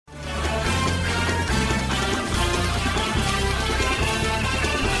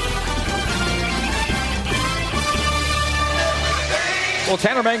Well,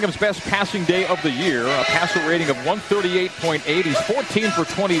 Tanner Mangum's best passing day of the year, a passer rating of 138.8. He's 14 for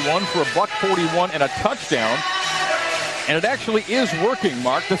 21 for $141 and a touchdown. And it actually is working,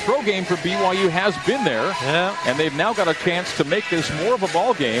 Mark. The throw game for BYU has been there. Yeah. And they've now got a chance to make this more of a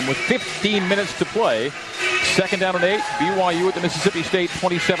ball game with 15 minutes to play. 2nd down and 8. BYU at the Mississippi State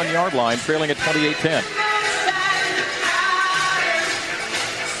 27-yard line, trailing at 28-10.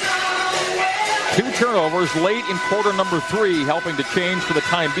 2 turnovers late in quarter number 3, helping to change for the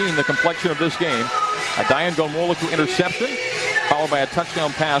time being the complexion of this game. A Dayan Gomoluku interception, followed by a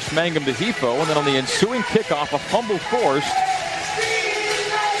touchdown pass, Mangum to Hifo, and then on the ensuing kickoff, a fumble forced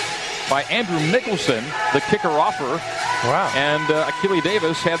by Andrew Mickelson, the kicker-offer. Wow. And Akili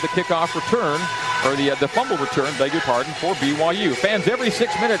Davis had the kickoff return, or the fumble return, beg your pardon, for BYU. Fans, every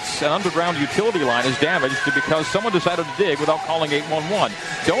 6 minutes, an underground utility line is damaged because someone decided to dig without calling 811.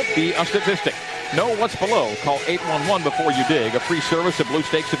 Don't be a statistic. Know what's below. Call 811 before you dig. A free service at Blue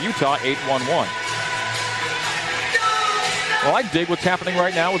Stakes of Utah, 811. Well, I dig what's happening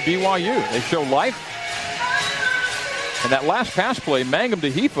right now with BYU. They show life. And that last pass play, Mangum to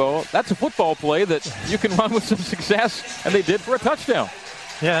Hifo, that's a football play that you can run with some success, and they did for a touchdown.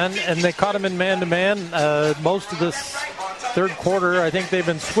 Yeah, and they caught him in man-to-man most of this third quarter. I think they've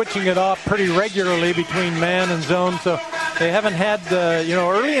been switching it off pretty regularly between man and zone, so they haven't had,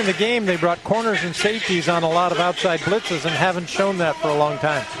 early in the game they brought corners and safeties on a lot of outside blitzes and haven't shown that for a long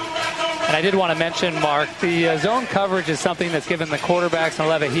time. And I did want to mention, Mark, the zone coverage is something that's given the quarterbacks and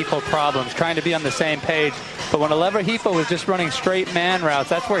Aleva Hifo problems, trying to be on the same page. But when Aleva Hifo is just running straight man routes,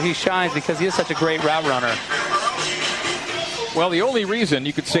 that's where he shines because he is such a great route runner. Well, the only reason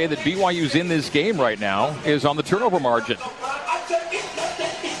you could say that BYU's in this game right now is on the turnover margin.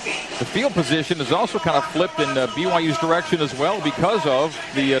 The field position is also kind of flipped in BYU's direction as well because of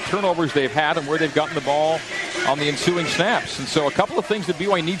the turnovers they've had and where they've gotten the ball on the ensuing snaps. And so a couple of things that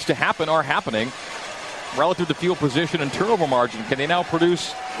BYU needs to happen are happening relative to field position and turnover margin. Can they now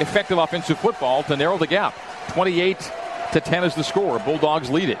produce effective offensive football to narrow the gap? 28-10 is the score. Bulldogs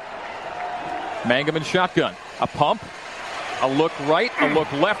lead it. Mangum in shotgun. A pump. A look right, a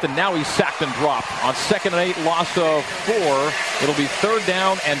look left, and now he's sacked and dropped. On 2nd and 8, loss of 4. It'll be 3rd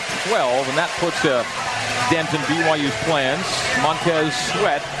down and 12, and that puts a dent in BYU's plans. Montez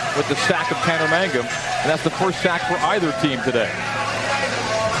Sweat with the sack of Tanner Mangum, and that's the first sack for either team today.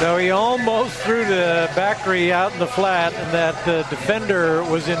 So he almost threw the Bakri out in the flat, and that defender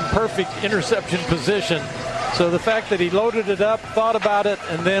was in perfect interception position. So the fact that he loaded it up, thought about it,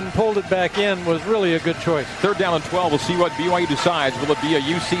 and then pulled it back in was really a good choice. 3rd down and 12. We'll see what BYU decides. Will it be a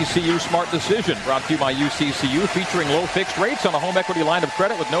UCCU smart decision? Brought to you by UCCU, featuring low fixed rates on a home equity line of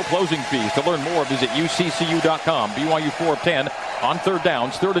credit with no closing fees. To learn more, visit UCCU.com. BYU 4 of 10 on 3rd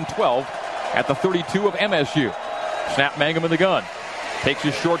downs. 3rd and 12 at the 32 of MSU. Snap Mangum in the gun. Takes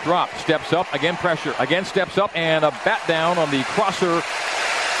his short drop. Steps up. Again pressure. Again steps up. And a bat down on the crosser.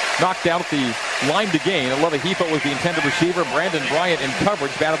 Knocked down at the line to gain. Aleva Hifo was the intended receiver. Brandon Bryant in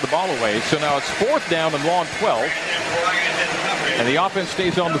coverage batted the ball away. So now it's 4th down and long 12. And the offense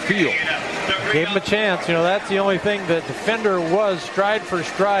stays on the field. Gave him a chance. That's the only thing. The defender was stride for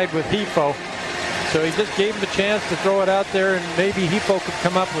stride with Hifo. So he just gave him a chance to throw it out there, and maybe Hifo could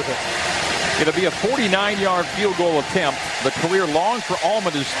come up with it. It'll be a 49-yard field goal attempt. The career long for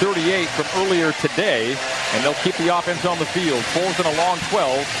Almond is 38 from earlier today, and they'll keep the offense on the field. 4th and a long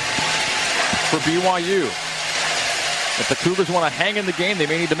 12 for BYU. If the Cougars want to hang in the game, they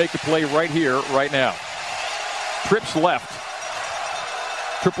may need to make the play right here, right now. Trips left.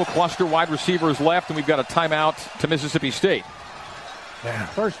 Triple cluster wide receivers left, and we've got a timeout to Mississippi State. Yeah.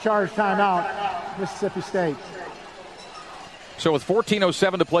 First charge timeout, Mississippi State. So with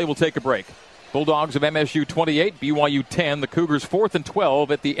 14:07 to play, we'll take a break. Bulldogs of MSU 28, BYU 10. The Cougars 4th and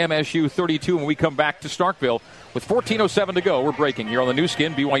 12 at the MSU 32. When we come back to Starkville with 14:07 to go, we're breaking here on the new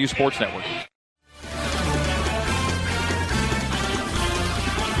skin, BYU Sports Network.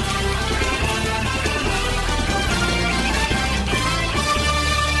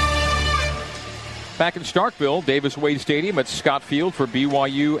 Back in Starkville, Davis Wade Stadium at Scott Field for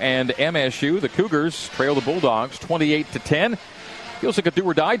BYU and MSU. The Cougars trail the Bulldogs 28-10. Feels like a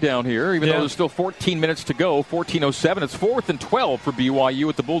do-or-die down here, even though there's still 14 minutes to go. 14:07. It's 4th and 12 for BYU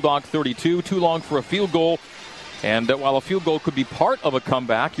at the Bulldog 32. Too long for a field goal. And while a field goal could be part of a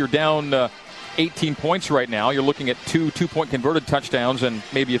comeback, you're down 18 points right now. You're looking at two two-point converted touchdowns and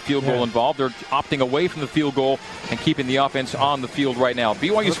maybe a field goal involved. They're opting away from the field goal and keeping the offense on the field right now.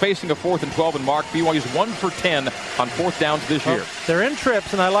 BYU's facing a 4th and 12, and Mark, BYU's 1 for 10 on 4th downs this year. They're in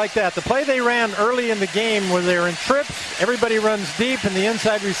trips, and I like that. The play they ran early in the game where they're in trips, everybody runs deep, and the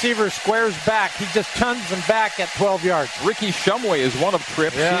inside receiver squares back. He just chuns them back at 12 yards. Ricky Shumway is one of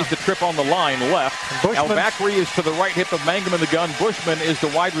trips. Sees the trip on the line left. Al-Bakri is to the right hip of Mangum in the gun. Bushman is the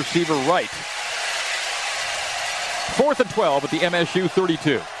wide receiver right. 4th and 12 at the MSU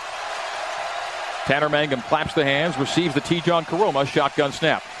 32. Tanner Mangum claps the hands, receives the T-John Karoma shotgun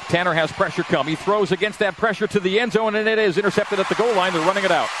snap. Tanner has pressure come. He throws against that pressure to the end zone, and it is intercepted at the goal line. They're running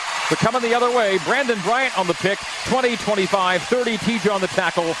it out. They're coming the other way. Brandon Bryant on the pick. 20, 25, 30. T-John the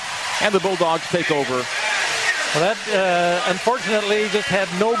tackle, and the Bulldogs take over. Well, that unfortunately just had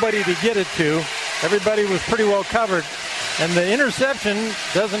nobody to get it to. Everybody was pretty well covered. And the interception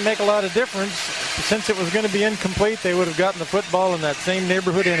doesn't make a lot of difference. Since it was going to be incomplete, they would have gotten the football in that same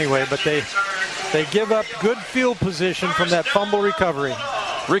neighborhood anyway. But they give up good field position from that fumble recovery.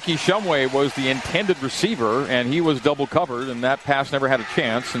 Ricky Shumway was the intended receiver, and he was double covered, and that pass never had a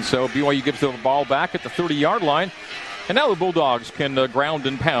chance. And so BYU gives the ball back at the 30-yard line. And now the Bulldogs can ground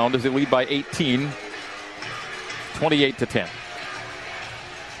and pound as they lead by 18, 28-10.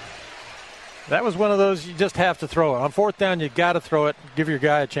 That was one of those you just have to throw it. On 4th down, you got to throw it, give your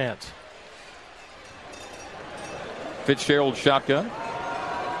guy a chance. Fitzgerald shotgun.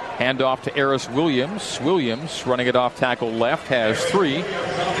 Handoff to Eris Williams. Williams running it off tackle left, has 3.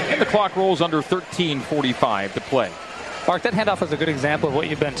 And the clock rolls under 13:45 to play. Mark, that handoff was a good example of what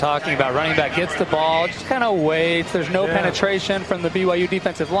you've been talking about. Running back gets the ball, just kind of waits. There's no penetration from the BYU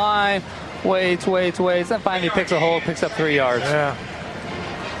defensive line. Waits. Then finally picks a hole, picks up 3 yards. Yeah.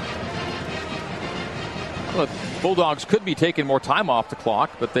 Well, the Bulldogs could be taking more time off the clock,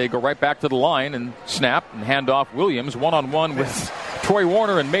 but they go right back to the line and snap and hand off Williams one-on-one with Troy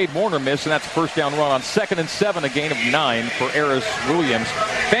Warner, and made Warner miss, and that's a first down run on 2nd and 7, a gain of 9 for Eris Williams.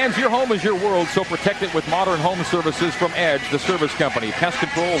 Fans, your home is your world, so protect it with modern home services from Edge, the service company. Pest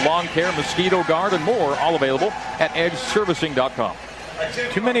control, lawn care, mosquito guard, and more, all available at edgeservicing.com.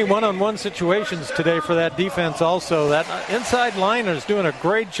 Too many one-on-one situations today for that defense also. That inside liner is doing a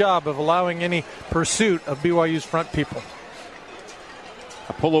great job of allowing any pursuit of BYU's front people.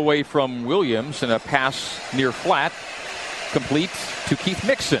 A pull away from Williams and a pass near flat, complete to Keith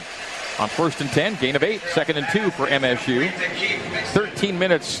Mixon. On 1st and 10, gain of 8, 2nd and 2 for MSU. 13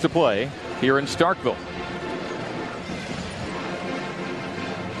 minutes to play here in Starkville.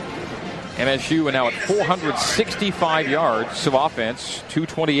 MSU are now at 465 yards of offense,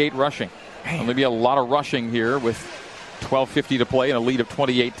 228 rushing. And there'll be a lot of rushing here with 12:50 to play and a lead of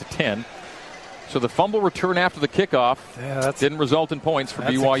 28-10. So the fumble return after the kickoff didn't result in points for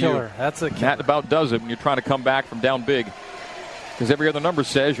BYU. That's a killer. That about does it when you're trying to come back from down big, because every other number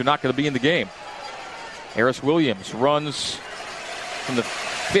says you're not going to be in the game. Eris Williams runs from the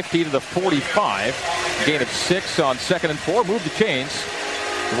 50 to the 45. Gain of 6 on 2nd and 4. Move the chains.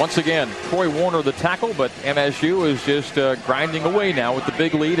 Once again, Troy Warner the tackle, but MSU is just grinding away now with the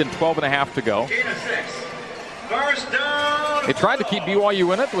big lead and 12.5 to go. They tried to keep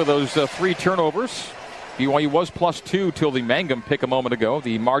BYU in it with those 3 turnovers. BYU was +2 till the Mangum pick a moment ago.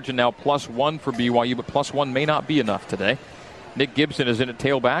 The margin now +1 for BYU, but +1 may not be enough today. Nick Gibson is in at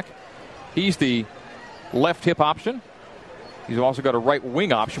tailback. He's the left hip option. He's also got a right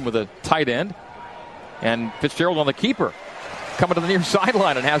wing option with a tight end. And Fitzgerald on the keeper, coming to the near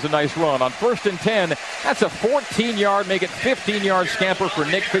sideline and has a nice run. On 1st and 10, that's a 14-yard, make it 15-yard scamper for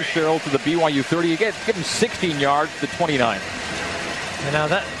Nick Fitzgerald to the BYU 30. Give him 16 yards to 29. And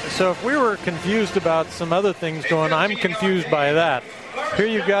now so if we were confused about some other things going, I'm confused by that. Here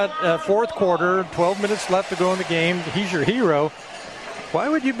you've got 4th quarter, 12 minutes left to go in the game. He's your hero. Why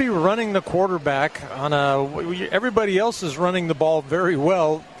would you be running the quarterback on everybody else is running the ball very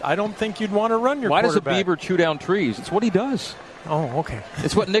well? I don't think you'd want to run your quarterback. Why does a beaver chew down trees? It's what he does. Oh, okay.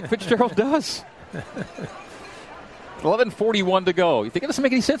 It's what Nick Fitzgerald does. 11:41 to go. You think it doesn't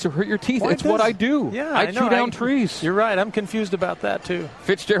make any sense or hurt your teeth? It's what I do. Yeah, I chew down trees. You're right. I'm confused about that, too.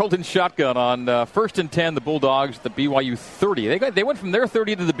 Fitzgerald in shotgun on 1st and 10, the Bulldogs, the BYU 30. They went from their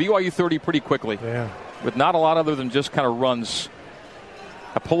 30 to the BYU 30 pretty quickly. Yeah. With not a lot other than just kind of runs.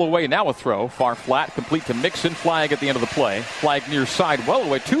 A pull away, now a throw. Far flat, complete to Mixon. Flag at the end of the play. Flag near side, well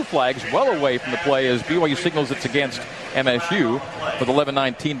away. 2 flags well away from the play as BYU signals it's against MSU with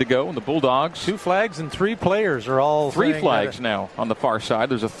 11:19 to go. And the Bulldogs. 2 flags and 3 players are all 3 flags now on the far side.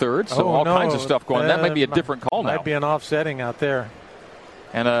 There's a third, so all kinds of stuff going on. That might be a different call now. Might be an offsetting out there.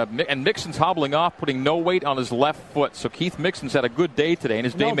 And Mixon's hobbling off, putting no weight on his left foot. So Keith Mixon's had a good day today, and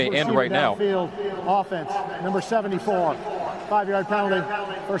his day may end right now. Offense, number 74, 5-yard penalty,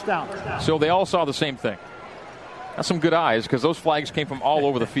 first down. So they all saw the same thing. That's some good eyes, because those flags came from all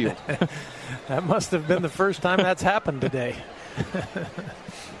over the field. That must have been the first time that's happened today.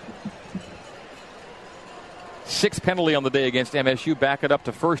 Sixth penalty on the day against MSU. Back it up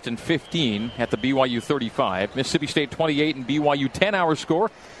to 1st and 15 at the BYU 35. Mississippi State 28 and BYU 10 our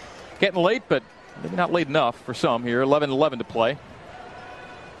score. Getting late, but maybe not late enough for some here. 11-11 to play.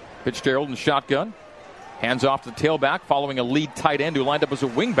 Fitzgerald in shotgun. Hands off to the tailback following a lead tight end who lined up as a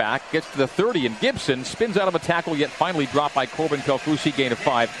wingback. Gets to the 30, and Gibson spins out of a tackle, yet finally dropped by Corbin Pelfusi. Gain of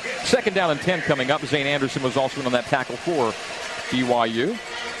 5. 2nd down and 10 coming up. Zane Anderson was also in on that tackle for BYU.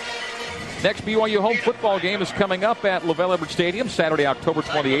 Next BYU home football game is coming up at LaVell Edwards Stadium Saturday, October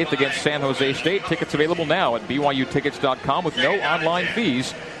 28th against San Jose State. Tickets available now at BYUtickets.com with no online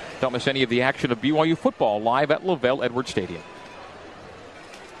fees. Don't miss any of the action of BYU football live at LaVell Edwards Stadium.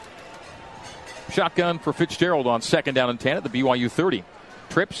 Shotgun for Fitzgerald on 2nd down and 10 at the BYU 30.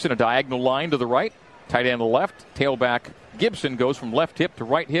 Trips in a diagonal line to the right. Tight end to the left. Tailback Gibson goes from left hip to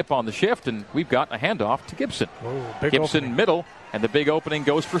right hip on the shift, and we've got a handoff to Gibson. Gibson opening. Middle, and the big opening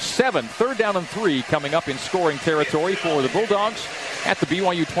goes for 7. 3rd down and 3 coming up in scoring territory for the Bulldogs at the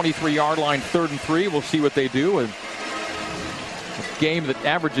BYU 23-yard line. 3rd and 3. We'll see what they do. A game that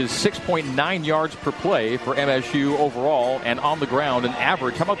averages 6.9 yards per play for MSU overall, and on the ground an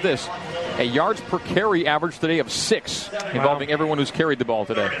average. How about this? A yards per carry average today of 6, involving everyone who's carried the ball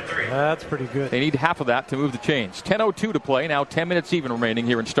today. That's pretty good. They need half of that to move the chains. 10:02 to play. Now 10 minutes even remaining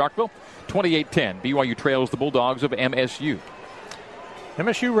here in Starkville. 28-10. BYU trails the Bulldogs of MSU.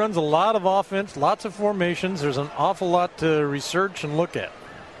 MSU runs a lot of offense, lots of formations. There's an awful lot to research and look at.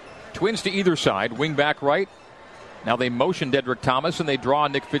 Twins to either side. Wing back right. Now they motion Dedrick Thomas, and they draw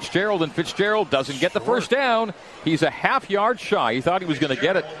Nick Fitzgerald, and Fitzgerald doesn't get the first down. He's a half-yard shy. He thought he was going to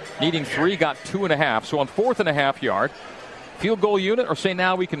get it. Needing 3, got 2.5. So on 4th and a half yard, field goal unit, or say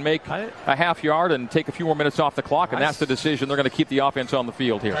now we can make a half yard and take a few more minutes off the clock, and that's the decision. They're going to keep the offense on the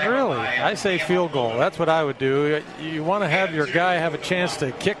field here. Really? I say field goal. That's what I would do. You want to have your guy have a chance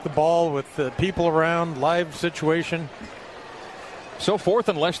to kick the ball with the people around, live situation. So 4th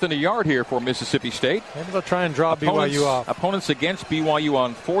and less than a yard here for Mississippi State. Maybe they'll try and draw BYU off. Opponents against BYU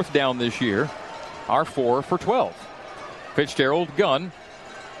on 4th down this year are 4 for 12. Fitzgerald gun,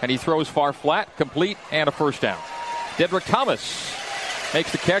 and he throws far flat, complete, and a first down. Dedrick Thomas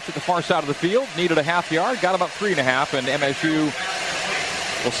makes the catch at the far side of the field. Needed a half yard, got about 3.5, and MSU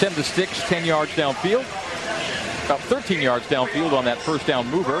will send the sticks 10 yards downfield. About 13 yards downfield on that first down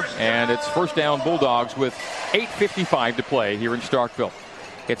mover, and it's first down Bulldogs with 8:55 to play here in Starkville.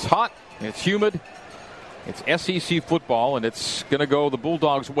 It's hot, it's humid, it's SEC football, and it's going to go the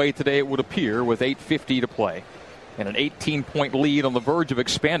Bulldogs' way today, it would appear, with 8:50 to play. And an 18-point lead on the verge of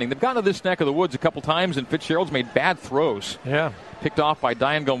expanding. They've gotten to this neck of the woods a couple times, and Fitzgerald's made bad throws. Yeah. Picked off by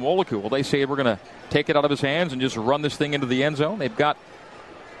Diane Gumwolaku. Well, they say we're going to take it out of his hands and just run this thing into the end zone. They've got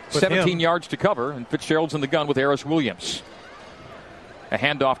 17 yards to cover, and Fitzgerald's in the gun with Eris Williams. A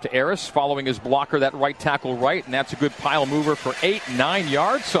handoff to Eris, following his blocker, that right tackle right, and that's a good pile mover for 9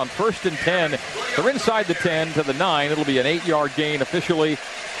 yards on 1st and 10. They're inside the 10 to the 9. It'll be an 8-yard gain officially.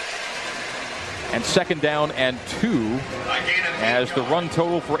 And 2nd down and 2, as the run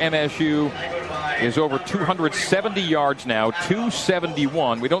total for MSU is over 270 yards now,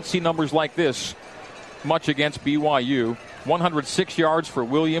 271. We don't see numbers like this much against BYU. 106 yards for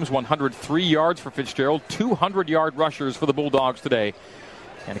Williams, 103 yards for Fitzgerald, 200-yard rushers for the Bulldogs today.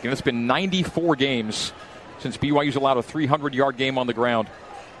 And again, it's been 94 games since BYU's allowed a 300-yard game on the ground.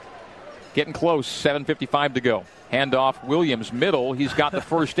 Getting close, 7:55 to go. Handoff, Williams, middle. He's got the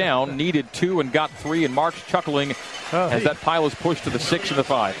first down, needed 2 and got 3, and Mark's chuckling as that pile is pushed to the 6 and the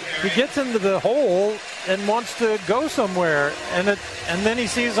 5. He gets into the hole and wants to go somewhere, and then he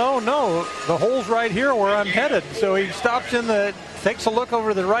sees, oh no, the hole's right here where I'm headed. So he stops takes a look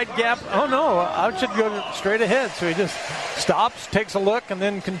over the right gap. Oh no, I should go straight ahead. So he just stops, takes a look, and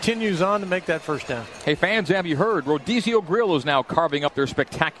then continues on to make that first down. Hey fans, have you heard? Rodizio Grill is now carving up their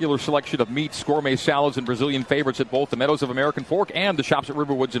spectacular selection of meats, gourmet salads, and Brazilian favorites at both the Meadows of American Fork and the shops at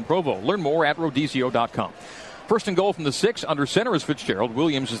Riverwoods in Provo. Learn more at rodizio.com. 1st and goal from the 6. Under center is Fitzgerald.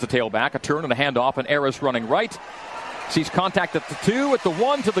 Williams is the tailback. A turn and a handoff, and Eris running right. Sees contact at the 2, at the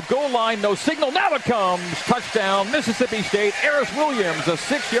 1, to the goal line. No signal. Now it comes. Touchdown, Mississippi State. Eris Williams, a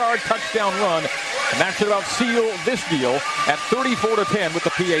 6-yard touchdown run. And that should about seal this deal at 34-10 with the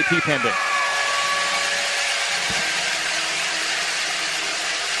PAT pending.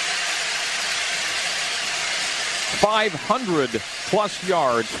 500-plus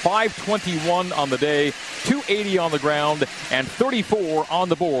yards, 521 on the day, 280 on the ground, and 34 on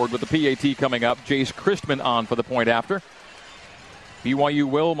the board with the PAT coming up. Jace Christman on for the point after. BYU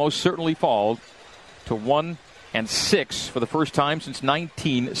will most certainly fall to 1-6 for the first time since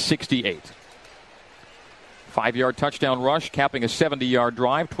 1968. 5-yard touchdown rush, capping a 70-yard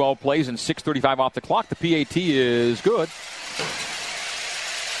drive, 12 plays and 6:35 off the clock. The PAT is good.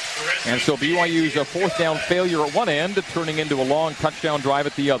 And so BYU's a fourth down failure at one end, turning into a long touchdown drive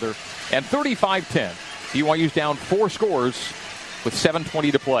at the other. And 35-10. BYU's down 4 scores with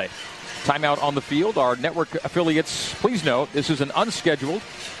 7:20 to play. Timeout on the field. Our network affiliates, please note, this is an unscheduled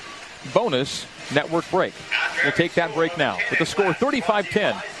bonus network break. We'll take that break now with the score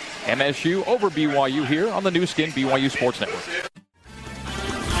 35-10. MSU over BYU here on the new skin BYU Sports Network.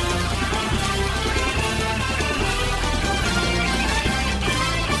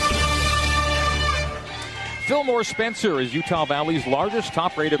 Fillmore Spencer is Utah Valley's largest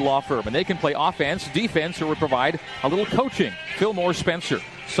top-rated law firm, and they can play offense, defense, or provide a little coaching. Fillmore Spencer,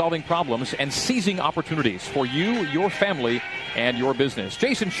 solving problems and seizing opportunities for you, your family, and your business.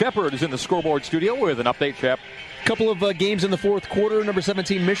 Jason Shepard is in the scoreboard studio with an update, Shep. Couple of games in the fourth quarter. Number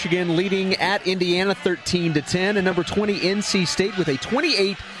 17, Michigan leading at Indiana 13-10. And number 20, NC State with a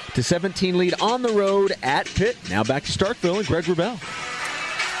 28-17 lead on the road at Pitt. Now back to Starkville and Greg Wrubell.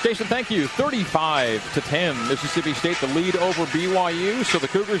 Jason, thank you. 35-10, Mississippi State, the lead over BYU. So the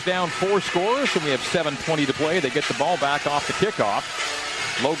Cougars down 4 scores, and we have 7:20 to play. They get the ball back off the kickoff.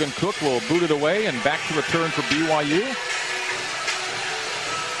 Logan Cook will boot it away, and back to return for BYU.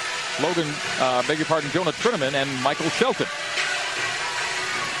 Jonah Trineman and Michael Shelton.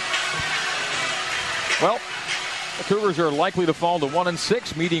 Well, the Cougars are likely to fall to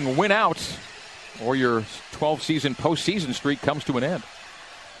 1-6, meaning win out, or your 12-season postseason streak comes to an end.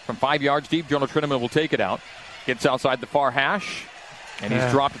 From 5 yards deep, Jonah Trineman will take it out. Gets outside the far hash, and he's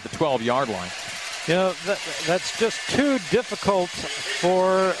dropped at the 12-yard line. You know, that's just too difficult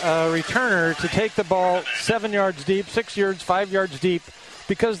for a returner to take the ball 7 yards deep, 6 yards, 5 yards deep,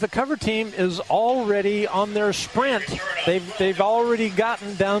 because the cover team is already on their sprint. They've already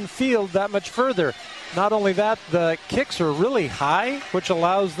gotten downfield that much further. Not only that, the kicks are really high, which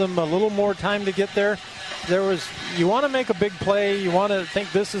allows them a little more time to get there. You want to make a big play. You want to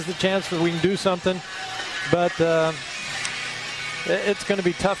think this is the chance that we can do something. But it's going to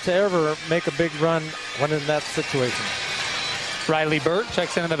be tough to ever make a big run when in that situation. Riley Burt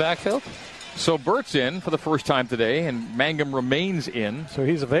checks in the backfield. So Burt's in for the first time today, and Mangum remains in. So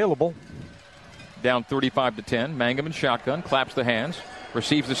he's available. Down 35-10. Mangum in shotgun, claps the hands,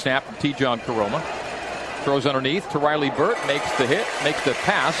 receives the snap from T. John Koroma. Throws underneath to Riley Burt, makes the hit, makes the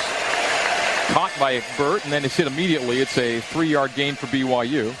pass. Caught by Burt, and then it's hit immediately. It's a 3-yard gain for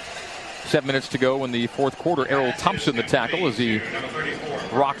BYU. 7 minutes to go in the fourth quarter. Errol Thompson, the tackle, as he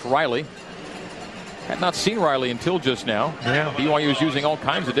rocked Riley. Had not seen Riley until just now. Yeah. BYU was using all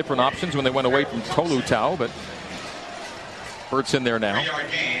kinds of different options when they went away from Tolu Tau, but Burt's in there now.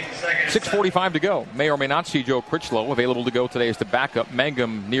 6:45 to go. May or may not see Joe Critchlow available to go today as the backup.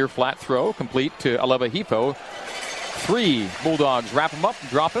 Mangum near flat throw, complete to Aleva Hifo. 3 Bulldogs wrap him up,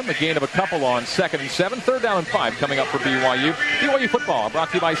 drop him. A gain of a couple on 2nd and 7. 3rd down and 5 coming up for BYU. BYU football brought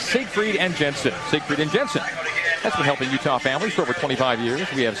to you by Siegfried and Jensen. Siegfried and Jensen has been helping Utah families for over 25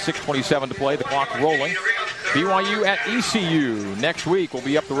 years. We have 6:27 to play. The clock rolling. BYU at ECU next week. We'll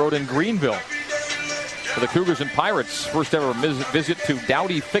be up the road in Greenville for the Cougars and Pirates. First ever visit to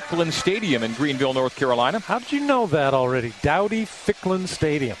Dowdy-Ficklin Stadium in Greenville, North Carolina. How did you know that already? Dowdy-Ficklin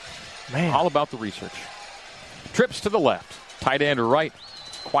Stadium. Man. All about the research. Trips to the left. Tight end or right.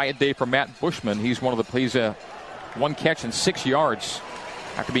 Quiet day for Matt Bushman. He's one catch and 6 yards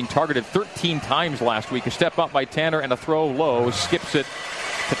after being targeted 13 times last week. A step up by Tanner and a throw low. Skips it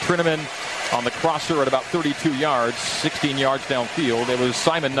to Trineman on the crosser at about 32 yards, 16 yards downfield. It was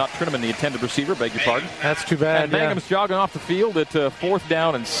Simon, not Trineman, the intended receiver. Beg your pardon. That's too bad. And Mangum's jogging off the field at 4th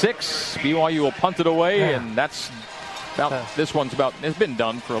down and 6. BYU will punt it away, and that's it's been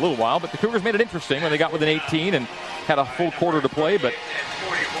done for a little while, but the Cougars made it interesting when they got within 18 and had a full quarter to play, but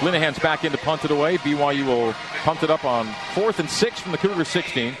Linehan's back in to punt it away. BYU will punt it up on 4th and 6 from the Cougars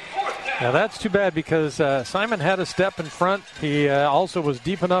 16. Now that's too bad because Simon had a step in front. He also was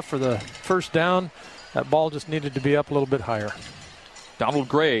deep enough for the first down. That ball just needed to be up a little bit higher. Donald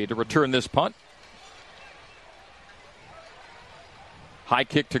Gray to return this punt. High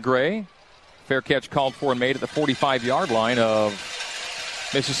kick to Gray. Fair catch called for and made at the 45-yard line of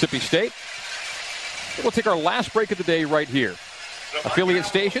Mississippi State. We'll take our last break of the day right here. Affiliate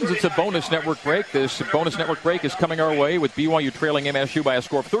stations, it's a bonus network break. This bonus network break is coming our way with BYU trailing MSU by a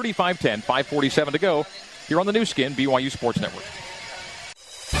score of 35-10, 5:47 to go. here on the new skin, BYU Sports Network.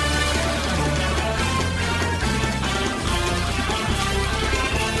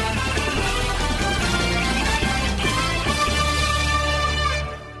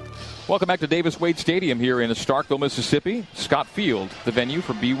 Welcome back to Davis-Wade Stadium here in Starkville, Mississippi. Scott Field, the venue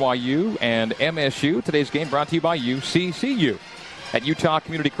for BYU and MSU. Today's game brought to you by UCCU. At Utah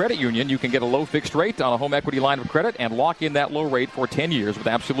Community Credit Union, you can get a low fixed rate on a home equity line of credit and lock in that low rate for 10 years with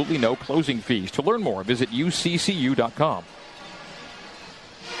absolutely no closing fees. To learn more, visit uccu.com.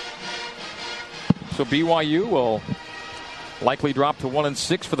 So BYU will likely drop to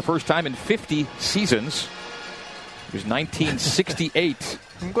 1-6 for the first time in 50 seasons. It was 1968.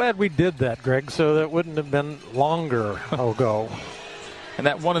 I'm glad we did that, Greg, so that wouldn't have been longer ago. And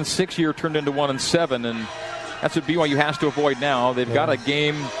that 1-6 year turned into 1-7, and that's what BYU has to avoid now. They've got a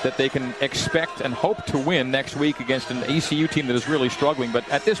game that they can expect and hope to win next week against an ECU team that is really struggling. But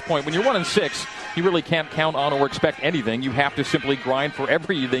at this point, when you're 1-6, you really can't count on or expect anything. You have to simply grind for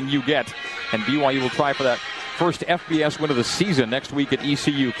everything you get. And BYU will try for that first FBS win of the season next week at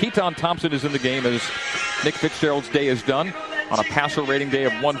ECU. Keaton Thompson is in the game as Nick Fitzgerald's day is done on a passer rating day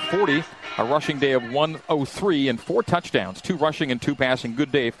of 140, a rushing day of 103, and 4 touchdowns, 2 rushing and 2 passing.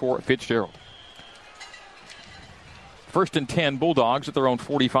 Good day for Fitzgerald. First and 10, Bulldogs at their own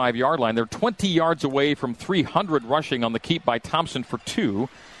 45-yard line. They're 20 yards away from 300 rushing on the keep by Thompson for 2.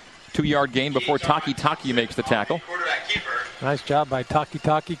 2-yard gain before Taki makes the tackle. Nice job by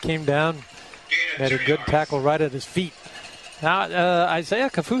Taki. Came down, had a good tackle right at his feet. Now, Isaiah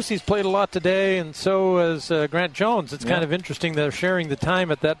Kafusi's played a lot today, and so has Grant Jones. It's kind of interesting they're sharing the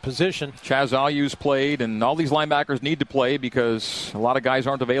time at that position. Chaz Ayu's played, and all these linebackers need to play because a lot of guys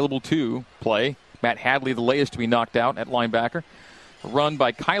aren't available to play. Matt Hadley, the latest to be knocked out at linebacker. A run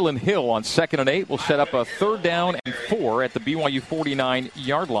by Kylan Hill on 2nd and 8 will set up a 3rd down and 4 at the BYU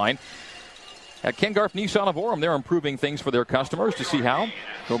 49-yard line. At Ken Garff Nissan of Orem, they're improving things for their customers. To see how,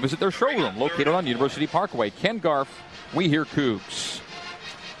 go visit their showroom located on University Parkway. Ken Garff, we hear Cougs.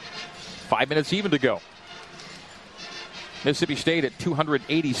 5 minutes even to go. Mississippi State at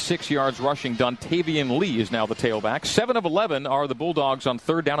 286 yards rushing. Dontavian Lee is now the tailback. 7 of 11 are the Bulldogs on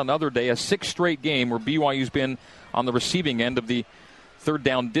 3rd down. Another day, a 6th straight game where BYU's been on the receiving end of the 3rd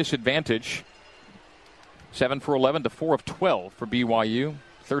down disadvantage. 7 for 11 to 4 of 12 for BYU.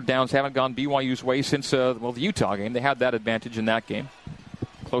 3rd downs haven't gone BYU's way since the Utah game. They had that advantage in that game.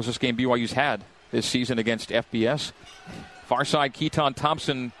 Closest game BYU's had this season against FBS. Far side Keaton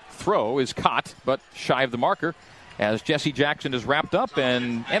Thompson throw is caught, but shy of the marker as Jesse Jackson is wrapped up,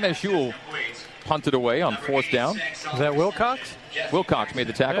 and MSU will punt it away on 4th down. Is that Wilcox? Wilcox made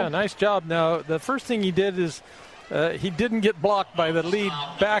the tackle. Yeah, nice job. Now, the first thing he did is he didn't get blocked by the lead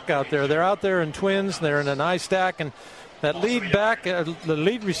back out there. They're out there in twins. They're in an eye stack, and that lead back, the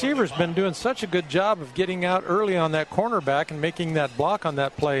lead receiver's been doing such a good job of getting out early on that cornerback and making that block on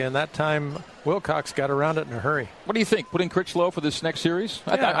that play, and that time Wilcox got around it in a hurry. What do you think? Putting Critchlow for this next series?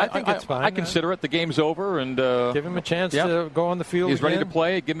 Yeah, I think it's fine. I consider it. The game's over. And give him a chance to go on the field. He's again. ready to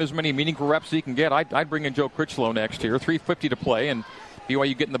play. Give him as many meaningful reps as he can get. I'd bring in Joe Critchlow next year. 3:50 to play, and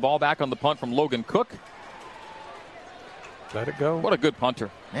BYU getting the ball back on the punt from Logan Cook. Let it go. What a good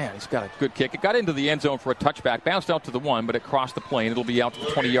punter. Man, he's got a good kick. It got into the end zone for a touchback. Bounced out to the 1, but it crossed the plane. It'll be out to the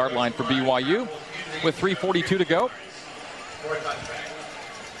 20-yard line for BYU with 3:42 to go.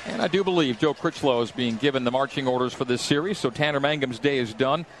 And I do believe Joe Critchlow is being given the marching orders for this series. So Tanner Mangum's day is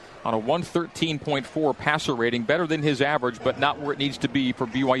done on a 113.4 passer rating. Better than his average, but not where it needs to be for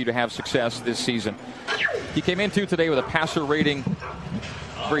BYU to have success this season. He came into today with a passer rating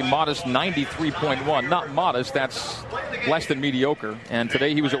very modest 93.1. Not modest, that's less than mediocre. And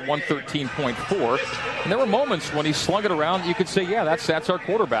today he was at 113.4. And there were moments when he slung it around, you could say, yeah, that's our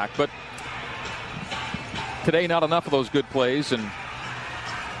quarterback. But today, not enough of those good plays. And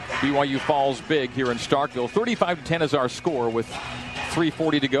BYU falls big here in Starkville. 35-10 is our score with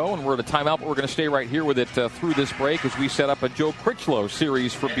 3:40 to go. And we're at a timeout, but we're going to stay right here with it through this break as we set up a Joe Critchlow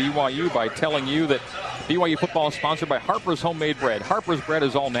series for BYU by telling you that BYU football is sponsored by Harper's Homemade Bread. Harper's Bread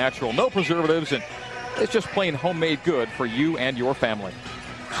is all natural, no preservatives, and it's just plain homemade good for you and your family.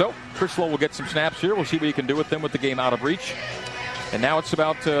 So, Critchlow will get some snaps here. We'll see what he can do with them with the game out of reach. And now it's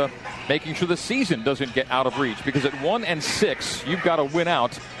about making sure the season doesn't get out of reach, because at 1-6, you've got to win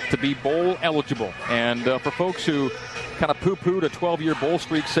out to be bowl eligible. And for folks who kind of poo-pooed a 12-year bowl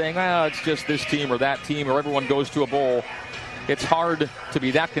streak saying, it's just this team or that team or everyone goes to a bowl, it's hard to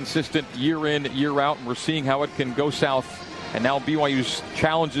be that consistent year in, year out, and we're seeing how it can go south. And now BYU's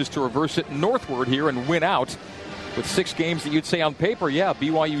challenge is to reverse it northward here and win out with 6 games that you'd say on paper, yeah,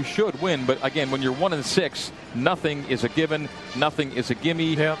 BYU should win. But again, when you're 1-6, nothing is a given, nothing is a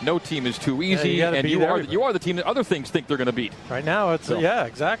gimme. Yep. No team is too easy, you and you are the team that other things think they're going to beat. Right now, yeah,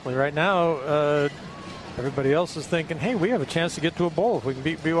 exactly. Right now, everybody else is thinking, hey, we have a chance to get to a bowl if we can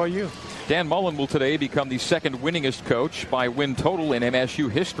beat BYU. Dan Mullen will today become the second winningest coach by win total in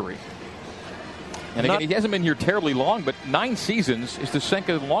MSU history. And again, he hasn't been here terribly long, but 9 seasons is the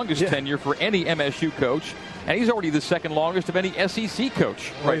second longest tenure for any MSU coach. And he's already the second longest of any SEC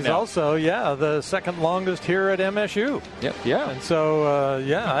coach right he's now. Also, the second longest here at MSU. Yep, yeah. And so,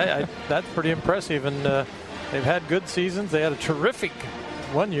 that's pretty impressive. And they've had good seasons. They had a terrific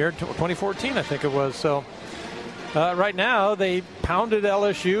one year, 2014, I think it was. So right now, they pounded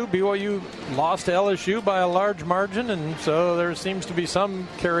LSU. BYU lost to LSU by a large margin, and so there seems to be some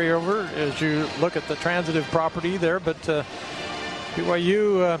carryover as you look at the transitive property there. But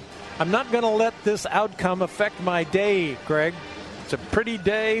BYU, I'm not going to let this outcome affect my day, Greg. It's a pretty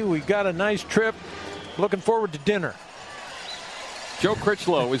day. We got a nice trip. Looking forward to dinner. Joe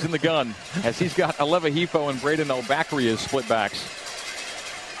Critchlow is in the gun as he's got Aleva Hifo and Braden Obakri as split backs.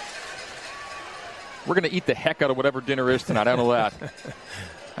 We're going to eat the heck out of whatever dinner is tonight. I know that.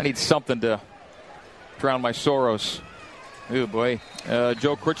 I need something to drown my sorrows. Oh, boy.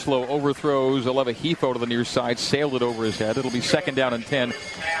 Joe Critchlow overthrows Aleva Hifo to the near side, sailed it over his head. It'll be second down and 10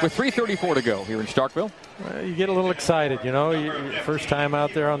 with 3:34 to go here in Starkville. You get a little excited, first time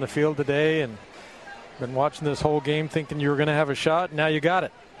out there on the field today, and been watching this whole game thinking you were going to have a shot. Now you got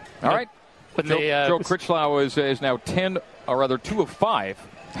it. All right. But Joe Critchlow is now 2 of 5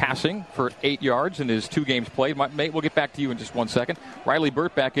 passing for 8 yards in his 2 games played. Mate, we'll get back to you in just 1 second. Riley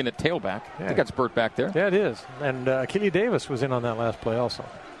Burt back in at tailback. I think that's Burt back there. Yeah, it is. And Keely Davis was in on that last play also.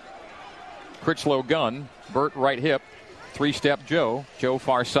 Critchlow gun. Burt right hip. 3-step Joe. Joe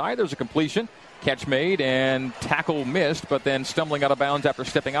far side. There's a completion. Catch made and tackle missed, but then stumbling out of bounds after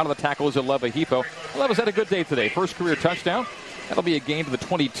stepping out of the tackle is Aleva Hifo. Aleva's had a good day today. First career touchdown. That'll be a gain to the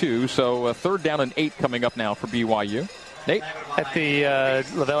 22. So 3rd down and 8 coming up now for BYU. Nate? At the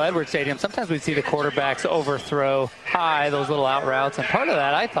LaVell Edwards Stadium, sometimes we see the quarterbacks overthrow high, those little out routes. And part of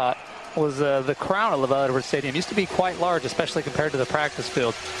that, I thought, was the crown at LaVell Edwards Stadium. Used to be quite large, especially compared to the practice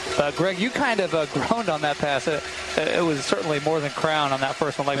field. Greg, you kind of groaned on that pass. It was certainly more than crown on that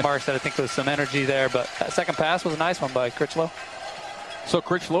first one. Like Mark said, I think there was some energy there. But that second pass was a nice one by Critchlow. So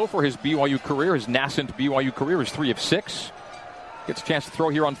Critchlow, for his BYU career, his nascent BYU career, is 3 of 6. Gets a chance to throw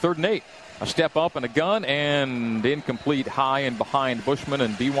here on 3rd and 8. A step up and a gun, and incomplete, high and behind Bushman,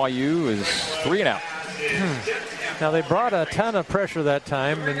 and BYU is 3 and out. Now, they brought a ton of pressure that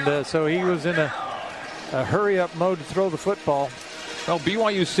time, and so he was in a hurry-up mode to throw the football. Well,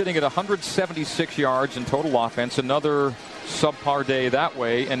 BYU is sitting at 176 yards in total offense, another subpar day that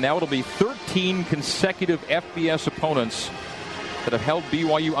way, and now it'll be 13 consecutive FBS opponents that have held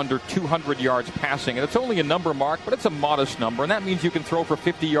BYU under 200 yards passing. And it's only a number, Mark, but it's a modest number, and that means you can throw for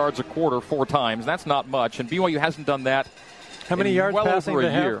 50 yards a quarter 4 times. That's not much, and BYU hasn't done that How many yards well passing over a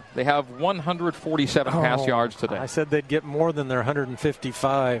they have? year. They have 147 pass yards today. I said they'd get more than their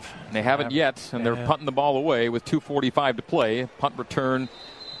 155. And they haven't yet, and they're punting the ball away with 2:45 to play. Punt return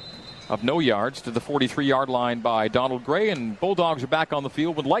of no yards to the 43-yard line by Donald Gray, and Bulldogs are back on the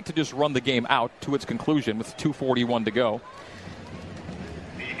field. Would like to just run the game out to its conclusion with 2:41 to go.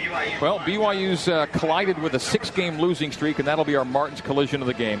 Well, BYU's collided with a 6-game losing streak, and that'll be our Martin's Collision of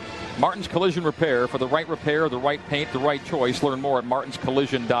the game. Martin's Collision Repair. For the right repair, the right paint, the right choice. Learn more at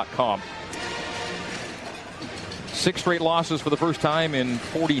martinscollision.com. 6 straight losses for the first time in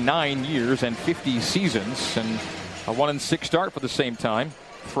 49 years and 50 seasons, and a 1-6 start for the same time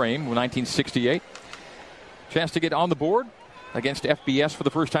frame, 1968. Chance to get on the board against FBS for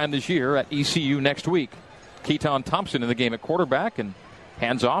the first time this year at ECU next week. Keaton Thompson in the game at quarterback, and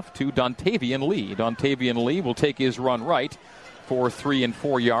hands off to Dontavian Lee. Dontavian Lee will take his run right for 3 and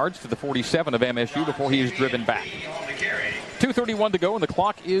 4 yards to the 47 of MSU before he is driven back. 2:31 to go, and the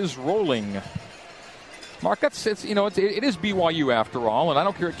clock is rolling. Mark, it is BYU after all, and I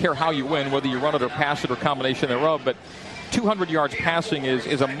don't care how you win, whether you run it or pass it or combination thereof, but 200 yards passing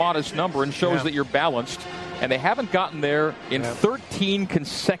is a modest number and shows that you're balanced. And they haven't gotten there in 13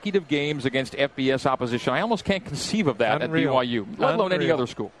 consecutive games against FBS opposition. I almost can't conceive of that at BYU, let alone any other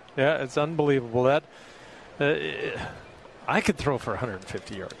school. Yeah, it's unbelievable. That I could throw for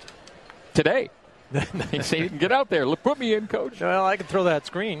 150 yards. Today. They say you can get out there. Put me in, Coach. Well, I could throw that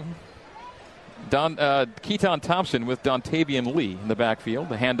screen. Keaton Thompson with Dontavian Lee in the backfield.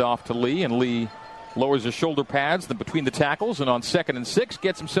 The handoff to Lee, and Lee lowers his shoulder pads between the tackles, and on 2nd and 6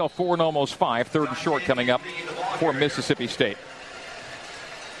 gets himself 4 and almost 5. 3rd and short coming up for Mississippi State.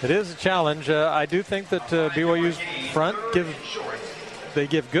 It is a challenge. I do think that BYU's front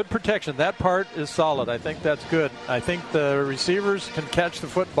give good protection. That part is solid. I think that's good. I think the receivers can catch the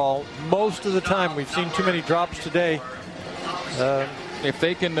football most of the time. We've seen too many drops today. If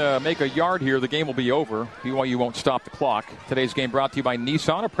they can make a yard here, the game will be over. BYU won't stop the clock. Today's game brought to you by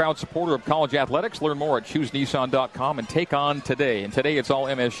Nissan, a proud supporter of college athletics. Learn more at choosenissan.com and take on today. And today it's all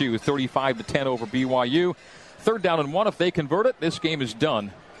MSU, 35-10 over BYU. 3rd down and 1. If they convert it, this game is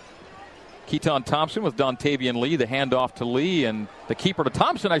done. Keaton Thompson with Dontavian Lee. The handoff to Lee, and the keeper to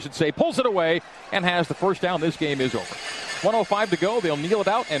Thompson, I should say, pulls it away and has the first down. This game is over. 1:05 to go. They'll kneel it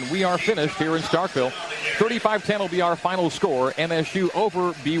out, and we are finished here in Starkville. 35-10 will be our final score. MSU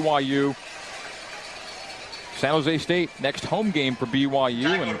over BYU. San Jose State, next home game for BYU.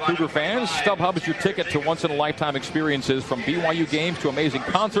 And Cougar fans, StubHub is your ticket to once-in-a-lifetime experiences, from BYU games to amazing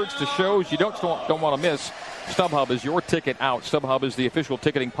concerts to shows you don't want to miss. StubHub is your ticket out. StubHub is the official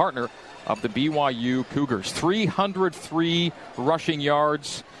ticketing partner of the BYU Cougars. 303 rushing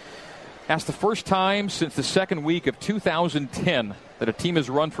yards. That's the first time since the second week of 2010 that a team has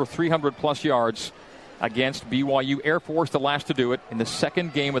run for 300-plus yards against BYU. Air Force the last to do it in the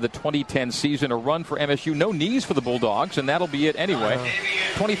second game of the 2010 season. A run for MSU. No knees for the Bulldogs, and that'll be it anyway.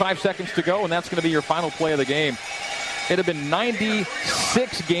 25 seconds to go, and that's going to be your final play of the game. It had been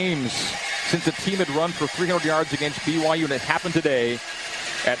 96 games since a team had run for 300 yards against BYU, and it happened today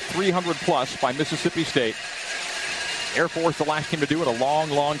at 300-plus by Mississippi State. Air Force the last team to do it a long,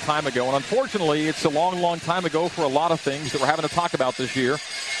 long time ago. And unfortunately, it's a long, long time ago for a lot of things that we're having to talk about this year.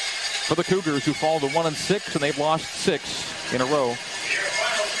 For the Cougars, who fall to 1-6, and they've lost 6 in a row.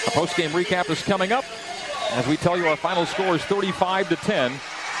 A post-game recap is coming up. As we tell you, our final score is 35-10.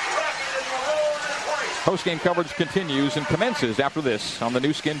 Post-game coverage continues and commences after this on the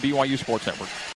Nu Skin BYU Sports Network.